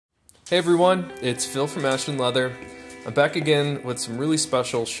Hey everyone, it's Phil from Ashland Leather. I'm back again with some really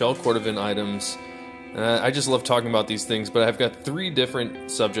special shell Cordovan items. I just love talking about these things, but I've got 3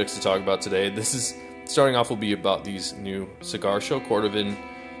 different subjects to talk about today. This is, starting off will be about these new Cigar shell Cordovan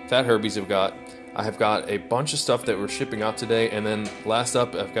Fat Herbies I have got a bunch of stuff that we're shipping out today, and then last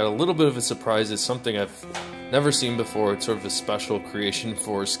up I've got a little bit of a surprise. It's something I've never seen before. It's sort of a special creation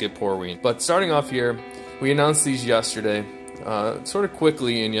for Skip Horween. But starting off here, we announced these yesterday. Sort of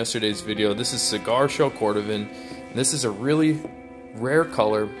quickly in yesterday's video. This is Cigar shell Cordovan. This is a really rare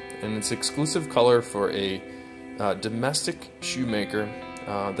color, and it's exclusive color for a domestic shoemaker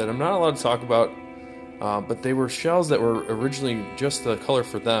that I'm not allowed to talk about, but they were shells that were originally just the color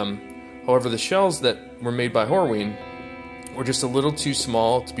for them. However, the shells that were made by Horween were just a little too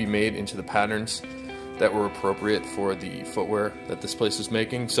small to be made into the patterns that were appropriate for the footwear that this place was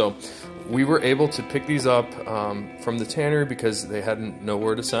making. So we were able to pick these up from the tannery because they hadn't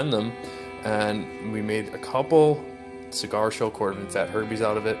nowhere to send them, and we made a couple Cigar shell Cordovan Fat Herbies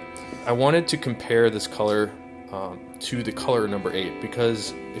out of it. I wanted to compare this color to the color number 8,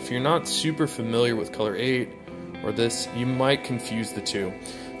 because if you're not super familiar with color 8 or this, you might confuse the two.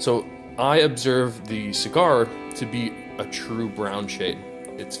 So I observed the Cigar to be a true brown shade.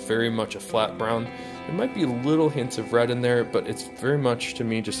 It's very much a flat brown. There might be little hints of red in there, but it's very much, to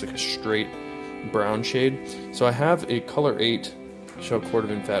me, just like a straight brown shade. So I have a color 8 shell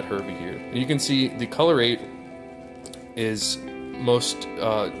Cordovan Fat Herbie here. And you can see the color 8 is most,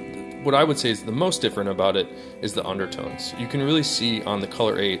 what I would say is the most different about it is the undertones. You can really see on the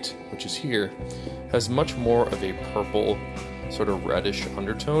color 8, which is here, has much more of a purple, sort of reddish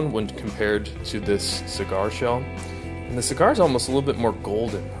undertone when compared to this Cigar shell. And the Cigar is almost a little bit more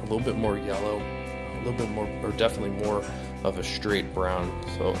golden, a little bit more yellow, a little bit more, or definitely more of a straight brown.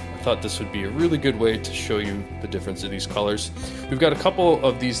 So I thought this would be a really good way to show you the difference of these colors. We've got a couple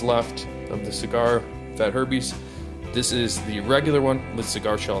of these left of the Cigar Fat Herbies. This is the regular one with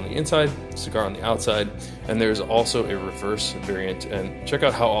Cigar shell on the inside, Cigar on the outside, and there's also a reverse variant. And check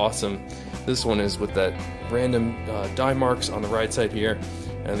out how awesome this one is with that random dye marks on the right side here,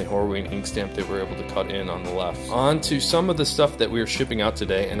 and the Horween ink stamp that we're able to cut in on the left. On to some of the stuff that we are shipping out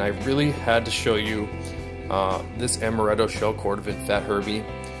today, and I really had to show you this Amaretto shell Cordovan Fat Herbie.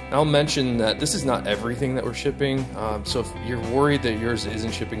 And I'll mention that this is not everything that we're shipping, so if you're worried that yours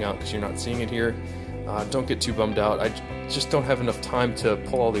isn't shipping out because you're not seeing it here, don't get too bummed out. I just don't have enough time to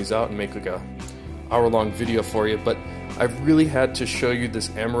pull all these out and make like a hour-long video for you, but I really had to show you this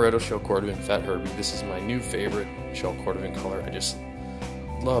Amaretto shell Cordovan Fat Herbie. This is my new favorite shell Cordovan color. I just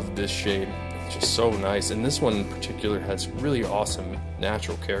love this shade. It's just so nice, and this one in particular has really awesome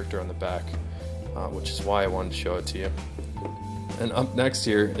natural character on the back, which is why I wanted to show it to you. And up next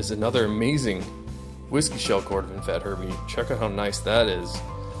here is another amazing whiskey shell Cordovan Fat Herbie. Check out how nice that is.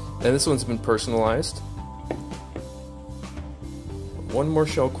 And this one's been personalized. One more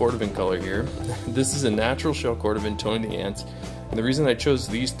shell Cordovan color here. This is a natural shell Cordovan Tony the Ant, and the reason I chose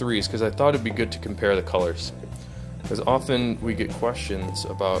these 3 is because I thought it'd be good to compare the colors. Because often we get questions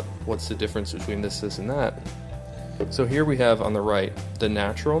about what's the difference between this, and that. So here we have on the right the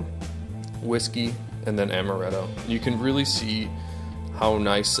natural, whiskey, and then amaretto. You can really see how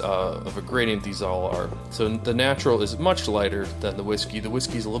nice of a gradient these all are. So the natural is much lighter than the whiskey. The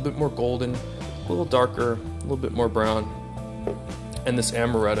whiskey is a little bit more golden, a little darker, a little bit more brown. And this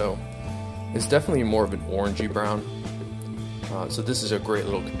amaretto is definitely more of an orangey brown. So this is a great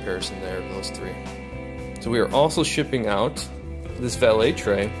little comparison there of those 3. So we are also shipping out this valet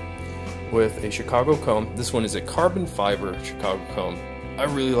tray with a Chicago comb. This one is a carbon fiber Chicago comb. I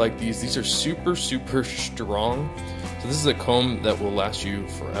really like these. These are super, super strong. So this is a comb that will last you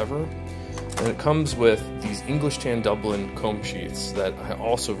forever. And it comes with these English Tan Dublin comb sheaths that I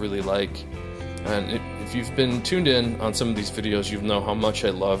also really like. And if you've been tuned in on some of these videos, you know how much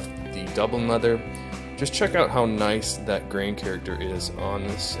I love the Dublin leather. Just check out how nice that grain character is on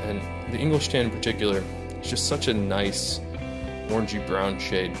this. And the English Tan in particular, it's just such a nice orangey brown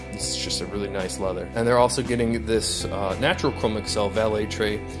shade. It's just a really nice leather. And they're also getting this natural Chrome Excel valet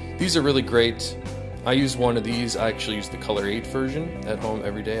tray. These are really great. I use one of these. I actually use the color 8 version at home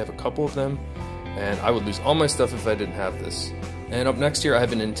every day. I have a couple of them, and I would lose all my stuff if I didn't have this. And up next here I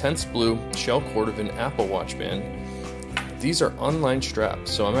have an intense blue shell Cordovan Apple Watch band. These are unlined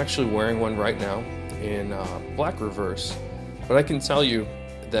straps, so I'm actually wearing one right now in black reverse. But I can tell you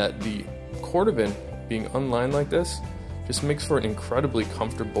that the Cordovan being unlined like this just makes for an incredibly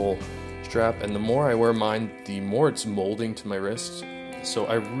comfortable strap, and the more I wear mine, the more it's molding to my wrists. So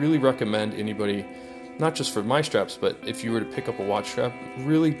I really recommend anybody, not just for my straps, but if you were to pick up a watch strap,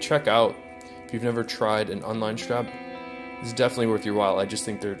 really check out, if you've never tried an unlined strap, is definitely worth your while. I just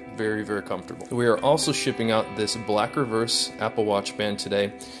think they're very, very comfortable. We are also shipping out this black reverse Apple Watch band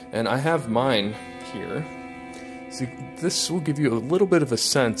today, and I have mine here. So this will give you a little bit of a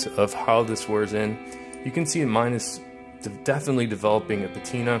sense of how this wears in. You can see mine is definitely developing a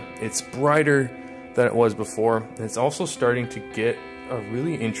patina. It's brighter than it was before, and it's also starting to get a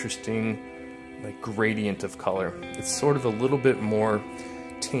really interesting like gradient of color. It's sort of a little bit more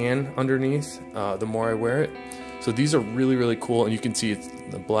tan underneath the more I wear it. So these are really, really cool, and you can see it's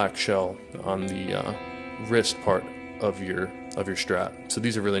the black shell on the wrist part of your strap. So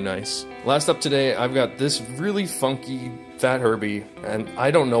these are really nice. Last up today, I've got this really funky Fat Herbie, and I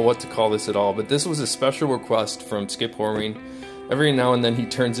don't know what to call this at all, but this was a special request from Skip Horween. Every now and then he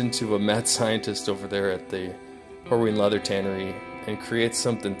turns into a mad scientist over there at the Horween Leather Tannery and creates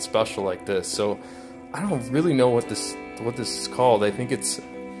something special like this. So I don't really know what this is called. I think it's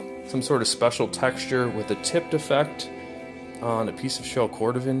some sort of special texture with a tipped effect on a piece of shell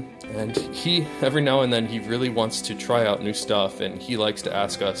Cordovan, and he, every now and then, he really wants to try out new stuff, and he likes to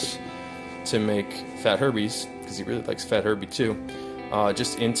ask us to make Fat Herbies, because he really likes Fat Herbie too,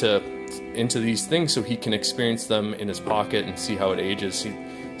 just into these things so he can experience them in his pocket and see how it ages.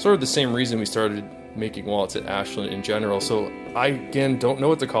 Sort of the same reason we started making wallets at Ashland in general. So I, again, don't know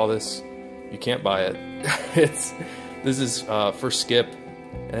what to call this. You can't buy it. This is for Skip,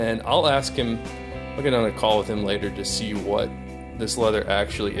 and I'll ask him. I'll get on a call with him later to see what this leather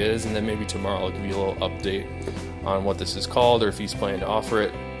actually is, and then maybe tomorrow I'll give you a little update on what this is called, or if he's planning to offer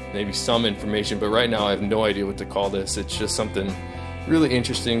it, maybe some information. But right now I have no idea what to call this. It's just something really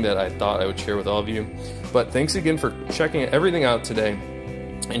interesting that I thought I would share with all of you. But thanks again for checking everything out today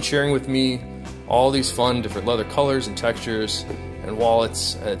and sharing with me all these fun different leather colors and textures and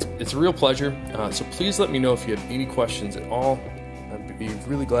wallets. It's a real pleasure. So please let me know if you have any questions at all. I'd be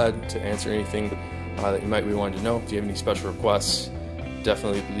really glad to answer anything that you might be wanting to know. If you have any special requests,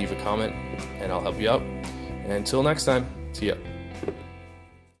 definitely leave a comment and I'll help you out. And until next time, see ya.